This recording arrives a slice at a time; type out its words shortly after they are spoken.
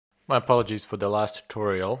My apologies for the last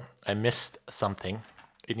tutorial. I missed something.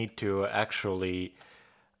 You need to actually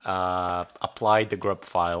apply the grub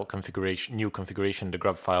file configuration, new configuration, the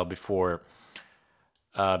grub file before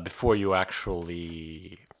you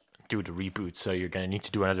actually do the reboot. So you're gonna need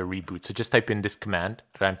to do another reboot. So just type in this command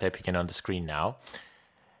that I'm typing in on the screen now,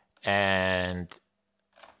 and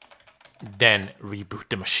then reboot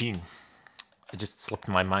the machine. It just slipped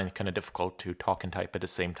my mind. Kind of difficult to talk and type at the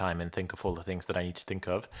same time and think of all the things that I need to think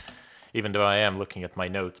of, even though I am looking at my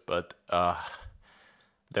notes, but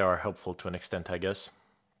they are helpful to an extent, I guess.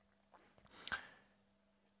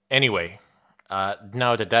 Anyway,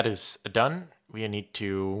 now that that is done, we need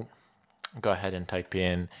to go ahead and type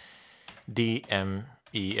in dmesg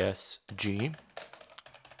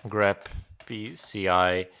grep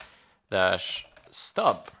pci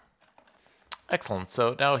 -stub. Excellent.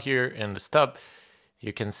 So now here in the stub,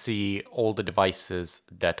 you can see all the devices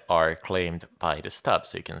that are claimed by the stub.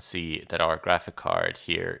 So you can see that our graphic card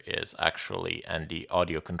here is actually, and the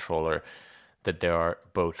audio controller, that they are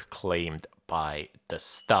both claimed by the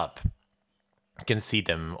stub. You can see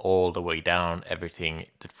them all the way down. Everything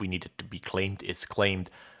that we needed to be claimed is claimed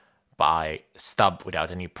by stub without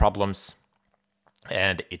any problems.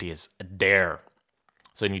 And it is there.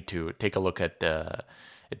 So you need to take a look at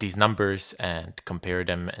these numbers and compare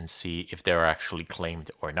them and see if they're actually claimed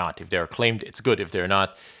or not. If they're claimed, it's good. If they're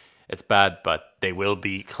not, it's bad, but they will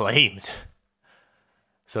be claimed.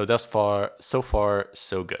 So so far,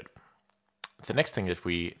 so good. The next thing that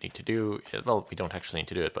we need to do is, well, we don't actually need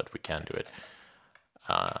to do it, but we can do it.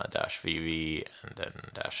 -vv and then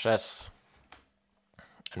 -s.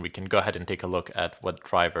 And we can go ahead and take a look at what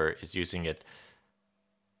driver is using it.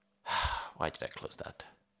 Why did I close that?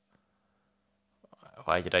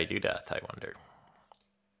 Why did I do that, I wonder?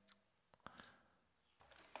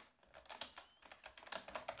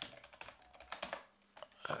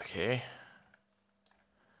 Okay.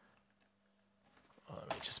 Let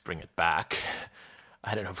me just bring it back.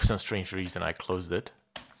 I don't know, for some strange reason I closed it.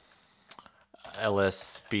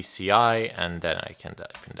 lsbci, and then I can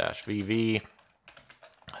type in -vv,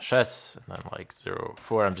 -s, and then like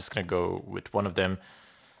 04. I'm just gonna go with one of them.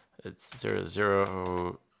 It's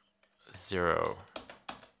 000.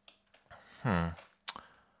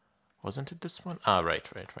 Wasn't it this one? Ah, right.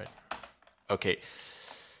 Okay.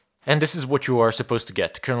 And this is what you are supposed to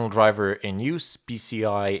get: kernel driver in use,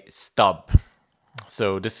 PCI stub.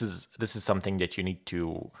 So this is something that you need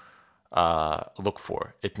to look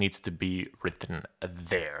for. It needs to be written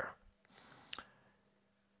there.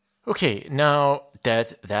 Okay, now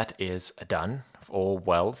that that is done, all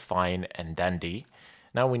well, fine and dandy,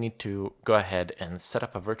 now we need to go ahead and set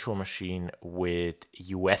up a virtual machine with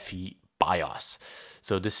UEFI BIOS.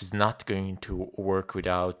 So this is not going to work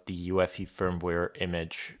without the UEFI firmware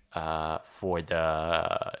image for the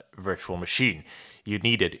virtual machine. You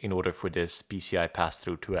need it in order for this PCI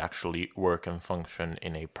pass-through to actually work and function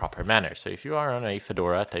in a proper manner. So if you are on a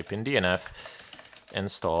Fedora, type in dnf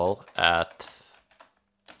install at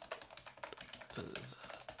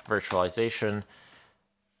virtualization,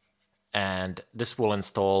 and this will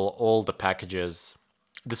install all the packages.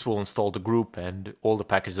 This will install the group and all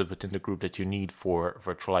the packages within the group that you need for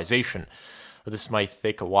virtualization. This might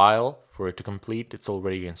take a while for it to complete. It's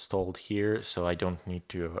already installed here, so I don't need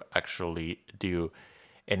to actually do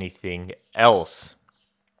anything else.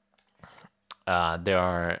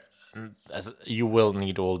 You will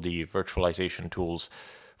need all the virtualization tools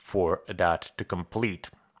for that to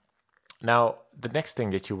complete. Now, the next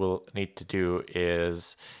thing that you will need to do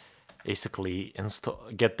is basically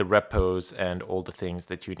get the repos and all the things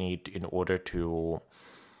that you need in order to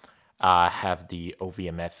have the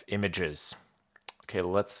OVMF images. Okay,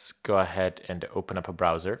 let's go ahead and open up a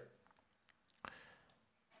browser.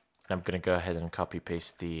 I'm going to go ahead and copy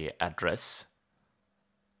paste the address.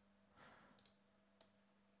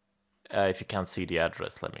 If you can't see the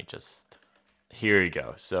address, let me just... Here you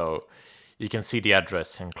go. So you can see the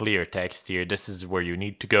address in clear text here. This is where you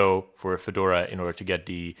need to go for Fedora in order to get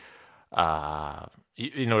the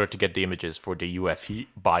images for the UEFI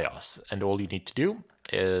BIOS. And all you need to do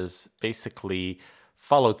is basically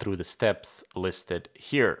follow through the steps listed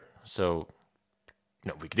here. So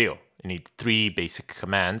no big deal. You need 3 basic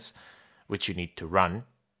commands which you need to run,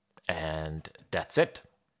 and that's it.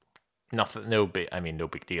 No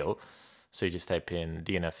big deal. So you just type in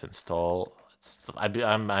dnf install.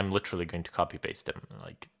 I'm literally going to copy paste them.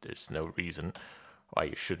 Like, there's no reason why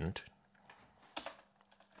you shouldn't.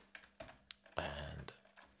 And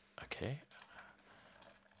okay.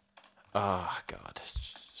 Oh god.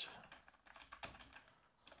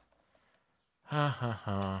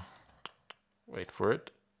 Wait for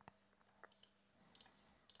it.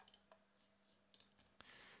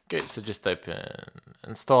 Okay, so just type in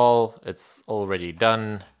install. It's already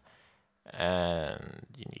done. And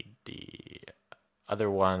you need the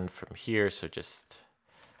other one from here, so just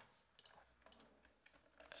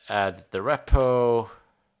add the repo.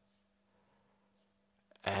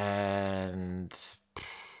 And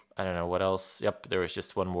I don't know what else. Yep, there was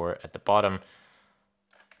just one more at the bottom.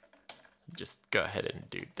 Just go ahead and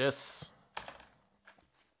do this.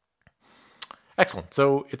 Excellent.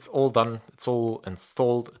 So it's all done. It's all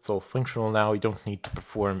installed. It's all functional now. You don't need to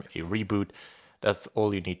perform a reboot. That's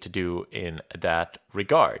all you need to do in that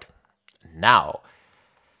regard. Now,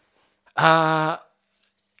 since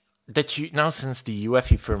the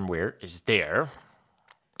UEFI firmware is there,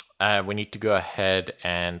 we need to go ahead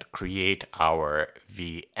and create our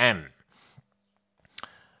VM.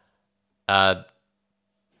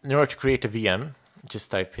 In order to create a VM, just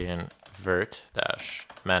type in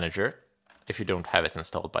virt-manager. If you don't have it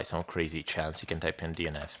installed by some crazy chance, you can type in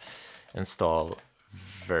dnf install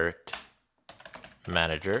virt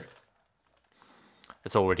manager.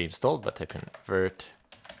 It's already installed, but type in virt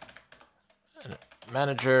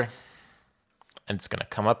manager, and it's gonna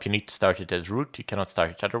come up. You need to start it as root. You cannot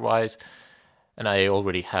start it otherwise. And I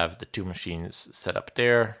already have the two machines set up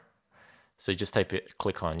there. So you just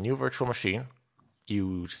click on new virtual machine.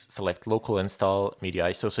 You select local install media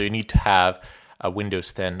ISO. So you need to have a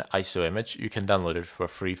Windows 10 ISO image. You can download it for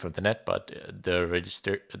free from the net, but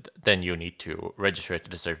then you need to register it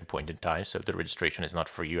at a certain point in time. So the registration is not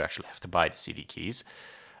free. You actually have to buy the CD keys.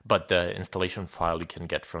 But the installation file you can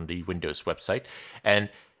get from the Windows website. And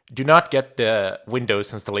do not get the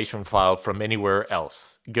Windows installation file from anywhere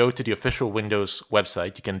else. Go to the official Windows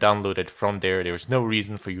website. You can download it from there. There's no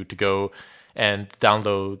reason for you to go and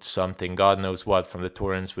download something, God knows what, from the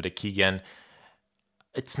torrents with a keygen.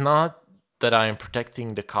 It's not that I am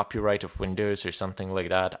protecting the copyright of Windows or something like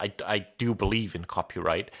that. I do believe in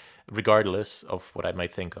copyright, regardless of what I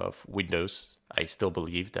might think of Windows. I still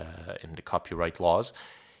believe in the copyright laws.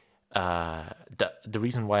 The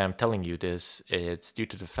reason why I'm telling you this, it's due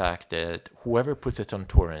to the fact that whoever puts it on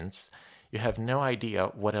torrents, you have no idea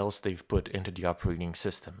what else they've put into the operating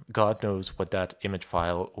system. God knows what that image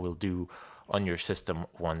file will do on your system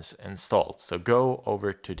once installed. So go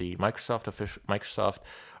over to the Microsoft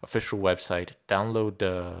official website, download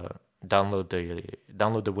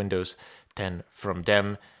the Windows 10 from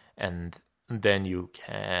them, and then you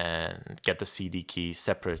can get the CD key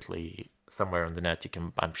separately somewhere on the net.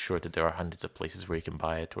 I'm sure that there are hundreds of places where you can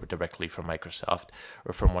buy it, or directly from Microsoft,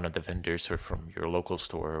 or from one of the vendors, or from your local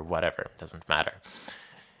store, or whatever. It doesn't matter.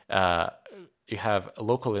 You have a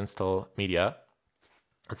local install media.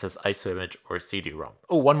 It says ISO image or CD-ROM.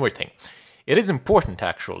 Oh, one more thing. It is important,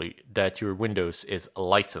 actually, that your Windows is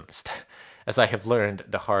licensed, as I have learned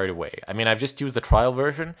the hard way. I mean, I've just used the trial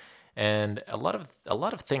version, and a lot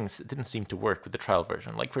of things didn't seem to work with the trial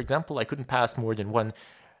version. Like, for example, I couldn't pass more than one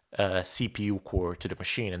CPU core to the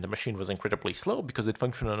machine, and the machine was incredibly slow because it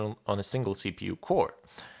functioned on a single CPU core.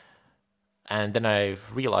 And then I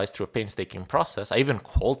realized through a painstaking process, I even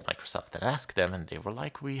called Microsoft and asked them, and they were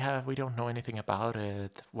like, we don't know anything about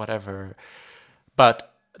it, whatever.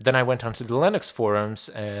 But then I went onto the Linux forums,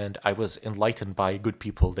 and I was enlightened by good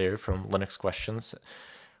people there from Linux Questions,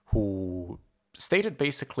 who stated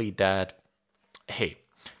basically that, hey,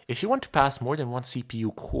 if you want to pass more than one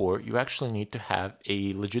CPU core, you actually need to have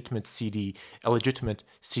a legitimate CD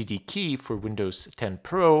key for Windows 10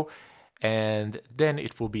 Pro, and then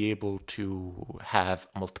it will be able to have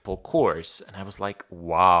multiple cores. And I was like,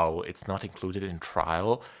 wow, it's not included in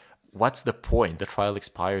trial. What's the point? The trial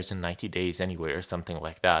expires in 90 days anyway, or something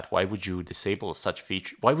like that. Why would you disable such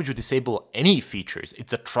feature? Why would you disable any features?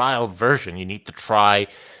 It's a trial version. You need to try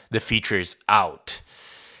the features out.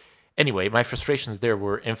 Anyway, my frustrations there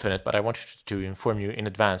were infinite, but I wanted to inform you in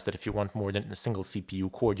advance that if you want more than a single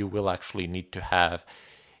CPU core, you will actually need to have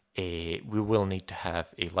a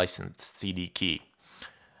licensed CD key.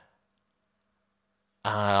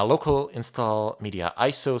 Local install media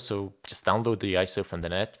ISO, so just download the ISO from the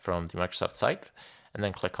net, from the Microsoft site, and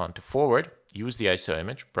then click on to forward, use the ISO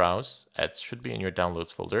image, browse, it should be in your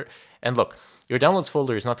downloads folder. And look, your downloads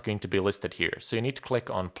folder is not going to be listed here, so you need to click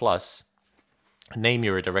on plus, name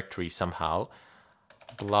your directory somehow,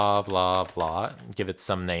 blah, blah, blah, give it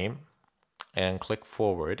some name, and click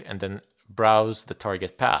forward, and then browse the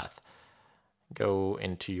target path. Go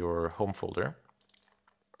into your home folder,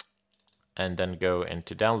 and then go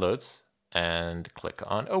into downloads, and click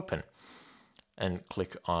on open, and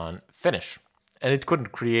click on finish. And it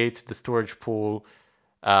couldn't create the storage pool.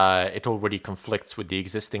 It already conflicts with the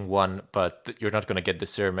existing one, but you're not going to get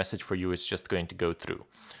this error message for you. It's just going to go through.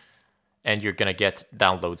 and you're going to get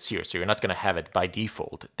downloads here. So you're not going to have it by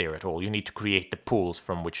default there at all. You need to create the pools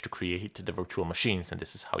from which to create the virtual machines, and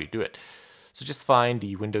this is how you do it. So just find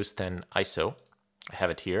the Windows 10 ISO. I have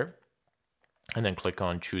it here. And then click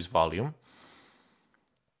on Choose Volume.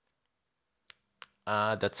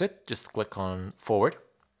 That's it. Just click on Forward.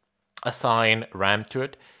 Assign RAM to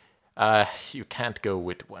it. You can't go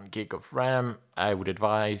with 1 gig of RAM. I would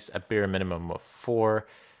advise a bare minimum of 4.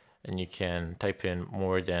 And you can type in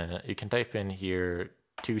more than, you can type in here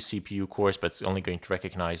 2 CPU cores, but it's only going to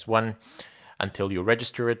recognize 1 until you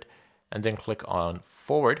register it. And then click on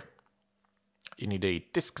Forward. You need a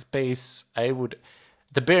disk space.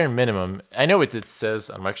 The bare minimum, I know it says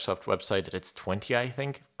on Microsoft website that it's 20, I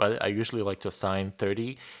think, but I usually like to assign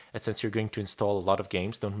 30. And since you're going to install a lot of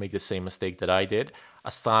games, don't make the same mistake that I did.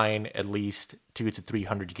 Assign at least 200 to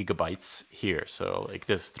 300 gigabytes here. So like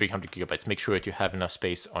this, 300 gigabytes. Make sure that you have enough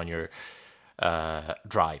space on your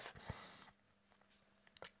drive.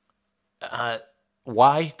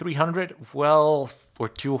 Why 300? Well, or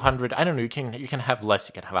 200. I don't know. You can have less.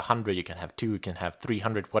 You can have 100. You can have 2. You can have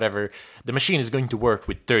 300. Whatever. The machine is going to work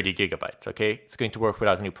with 30 gigabytes. Okay, it's going to work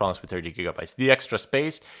without any problems with 30 gigabytes. The extra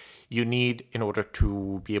space you need in order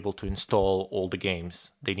to be able to install all the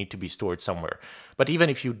games. They need to be stored somewhere. But even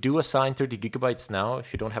if you do assign 30 gigabytes now,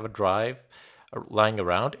 if you don't have a drive lying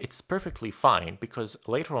around, it's perfectly fine, because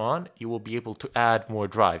later on you will be able to add more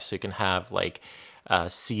drives. So you can have like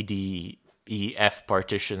CD, E, F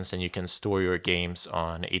partitions, and you can store your games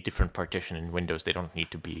on a different partition in Windows. They don't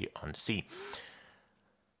need to be on C.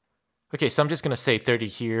 Okay, so I'm just going to say 30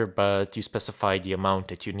 here, but you specify the amount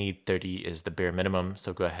that you need. 30 is the bare minimum.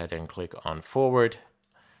 So go ahead and click on Forward.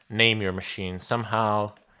 Name your machine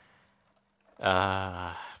somehow.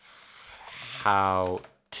 How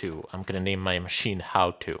to. I'm going to name my machine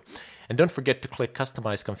How To. And don't forget to click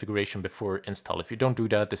Customize Configuration before install. If you don't do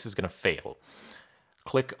that, this is going to fail.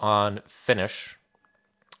 Click on Finish,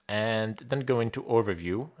 and then go into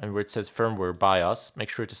Overview, and where it says Firmware BIOS, make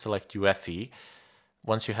sure to select UEFI.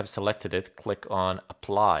 Once you have selected it, click on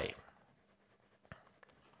Apply,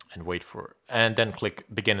 and wait for, and then click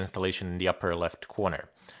Begin Installation in the upper left corner.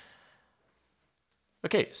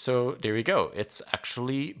 Okay, so there you go. It's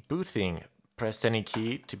actually booting. Press any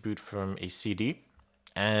key to boot from a CD,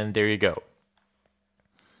 and there you go.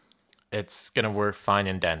 It's going to work fine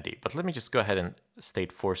and dandy. But let me just go ahead and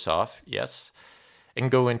state force off, yes,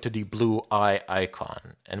 and go into the blue eye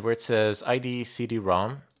icon. And where it says ID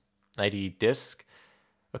CD-ROM, ID disk,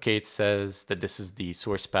 okay, it says that this is the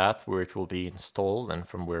source path where it will be installed and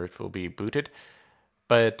from where it will be booted.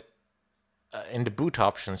 But in the boot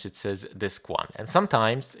options, it says disk 1. And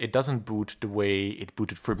sometimes it doesn't boot the way it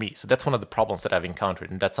booted for me. So that's one of the problems that I've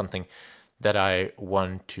encountered. And that's something that I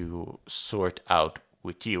want to sort out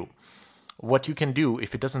with you. What you can do,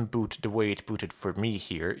 if it doesn't boot the way it booted for me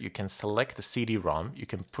here, you can select the CD-ROM, you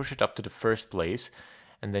can push it up to the first place,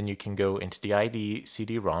 and then you can go into the ID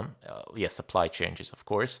CD-ROM, yes, apply changes, of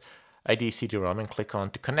course, ID CD-ROM, and click on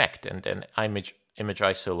to connect, and then image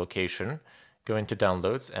ISO location, go into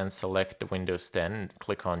downloads and select the Windows 10,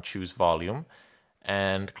 click on choose volume,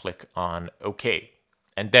 and click on OK.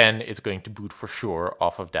 And then it's going to boot for sure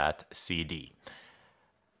off of that CD.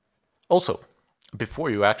 Also, before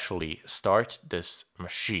you actually start this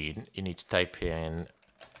machine, you need to type in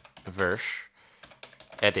versh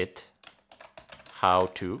edit how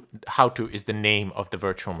to. How to is the name of the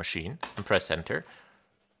virtual machine, and press enter.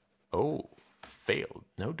 Oh, failed.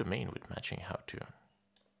 No domain with matching how to.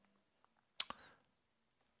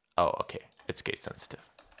 Oh, okay. It's case sensitive.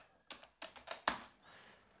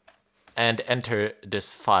 And enter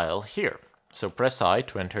this file here. So press I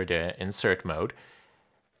to enter the insert mode.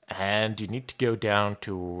 And you need to go down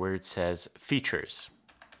to where it says features.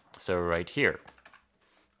 So right here.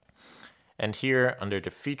 And here under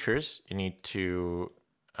the features, you need to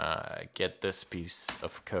get this piece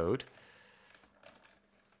of code.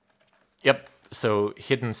 Yep, so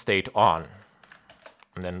hidden state on.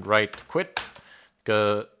 And then right quit,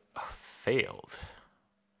 go, oh, failed.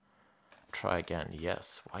 Try again,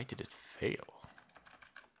 yes, why did it fail?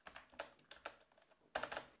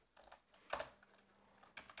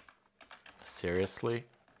 Seriously?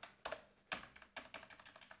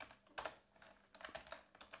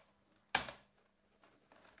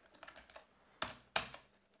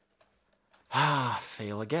 Ah,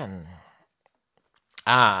 fail again.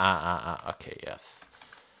 Okay, yes.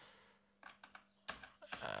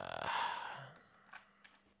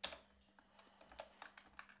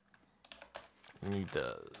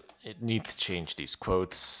 It need to change these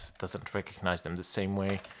quotes. Doesn't recognize them the same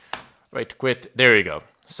way. Right, quit. There you go.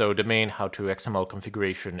 So domain how to XML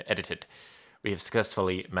configuration edited. we have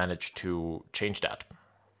successfully managed to change that.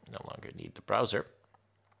 No longer need the browser.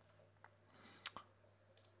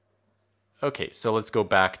 Okay, so let's go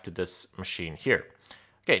back to this machine here.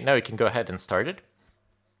 Okay, now you can go ahead and start it.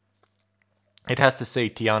 It has to say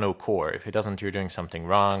Tiano Core. If it doesn't, you're doing something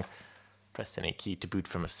wrong. Press any key to boot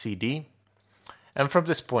from a CD. And from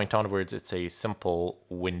this point onwards, it's a simple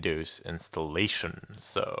Windows installation.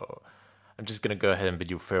 So I'm just going to go ahead and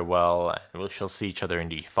bid you farewell, and we shall see each other in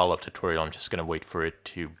the follow-up tutorial. I'm just going to wait for it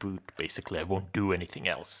to boot. Basically, I won't do anything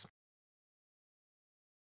else.